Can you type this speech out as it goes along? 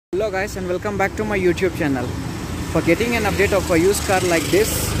Hello guys, and welcome back to my YouTube channel. For getting an update of a used car like this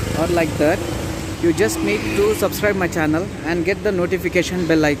or like that, you just need to subscribe my channel and get the notification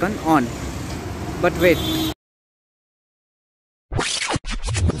bell icon on. But wait,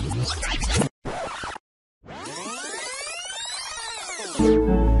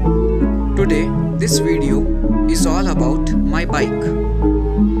 today this video is all about my bike.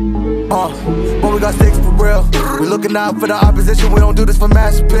 But we got sticks for real. We looking out for the opposition. We don't do this for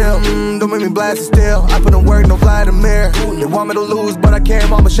mass appeal. Don't make me blast it still. I put in work, no fly in the mirror. They want me to lose, but I can't.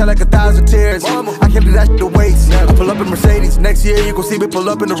 Mama shed like 1,000 tears. I can't do that shit to waste. I pull up in Mercedes. Next year you gon' see me pull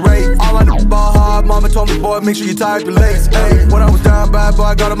up in the race. All I know ball hard. Mama told me, boy, make sure you tie up your legs. Hey, when I was down bad, boy,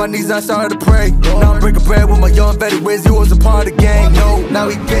 I got on my knees and I started to pray. Now I'm breaking bread with my young Betty Wiz. You was a part of the gang. No, now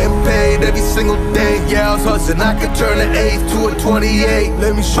he getting paid every single day. Yeah, I was hustling. I could turn an 8 to a 28.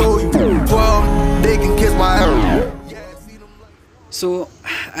 Let me show you. 12, they can kiss my hair. So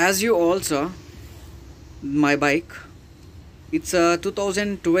as you all saw, my bike, it's a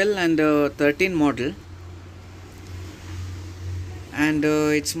 2012 and 13 model, and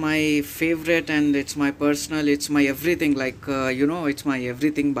it's my favorite, and it's my personal, it's my everything, like it's my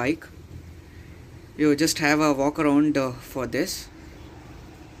everything bike. You just have a walk around for this.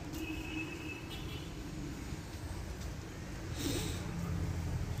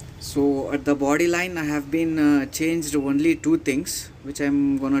 So at the body line I have been changed only two things, which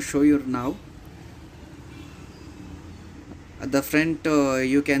I'm gonna show you now. At the front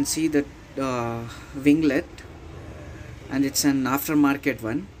you can see the winglet, and it's an aftermarket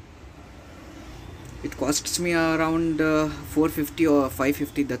one. It costs me around 450 or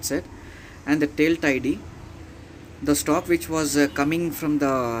 550, that's it. And the tail tidy, the stock which was coming from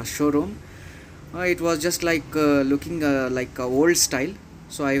the showroom, it was just like looking like a old style.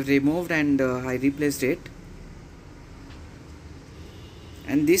 So I removed and I replaced it.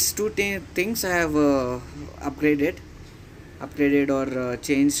 And these two things I have upgraded or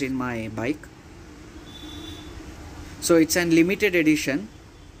changed in my bike. So it's an limited edition,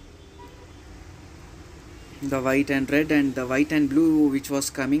 the white and red, and the white and blue which was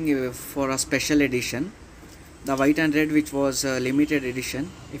coming for a special edition. The white and red which was limited edition,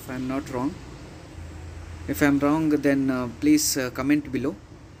 if I'm not wrong. If I'm wrong, then please comment below.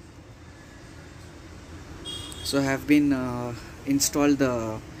 So I have been installed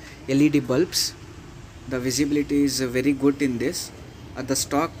the LED bulbs. The visibility is very good in this. The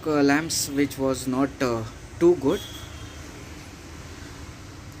stock lamps which was not too good.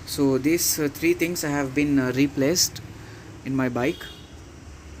 So these three things I have been replaced in my bike.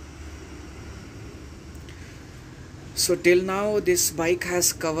 So till now this bike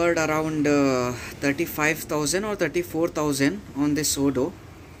has covered around 35,000 or 34,000 on this Odo.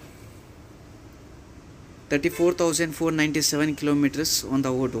 34,497 kilometers on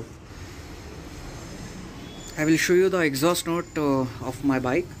the Odo. I will show you the exhaust note of my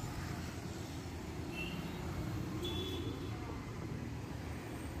bike.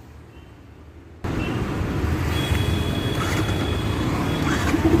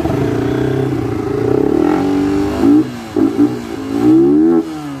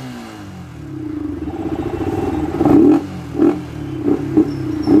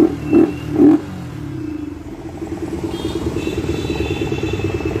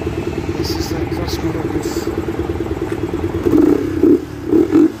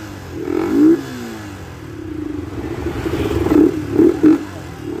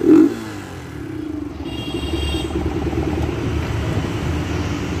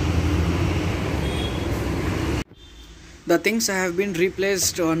 The things I have been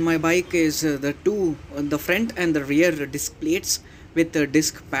replaced on my bike is the front and the rear disc plates with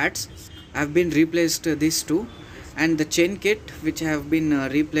disc pads. I have been replaced these two, and the chain kit which have been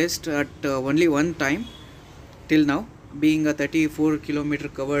replaced at only one time till now, being a 34 kilometer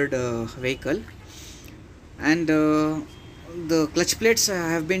covered vehicle. And the clutch plates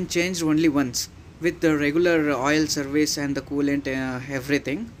have been changed only once with the regular oil service and the coolant,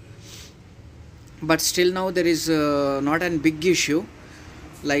 everything. But still now there is not a big issue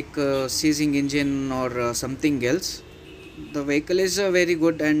like seizing engine or something else. The vehicle is very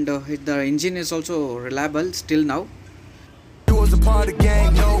good, and the engine is also reliable still now. You was a part of the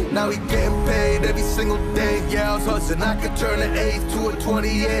gang, no. Now he getting paid every single day. Yeah, I was hustling. I could turn an 8 to a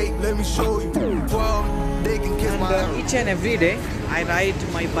 28. Let me show you. 12, they can kiss my hair. Each and every day I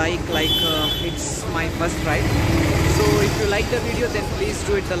ride my bike like it's my first ride. So if you like the video, then please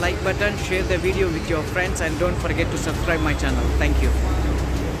do hit the like button, share the video with your friends, and don't forget to subscribe my channel. Thank you.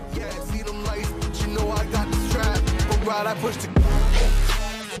 Yeah, see them lights, but you know I got the strap. But right, I push the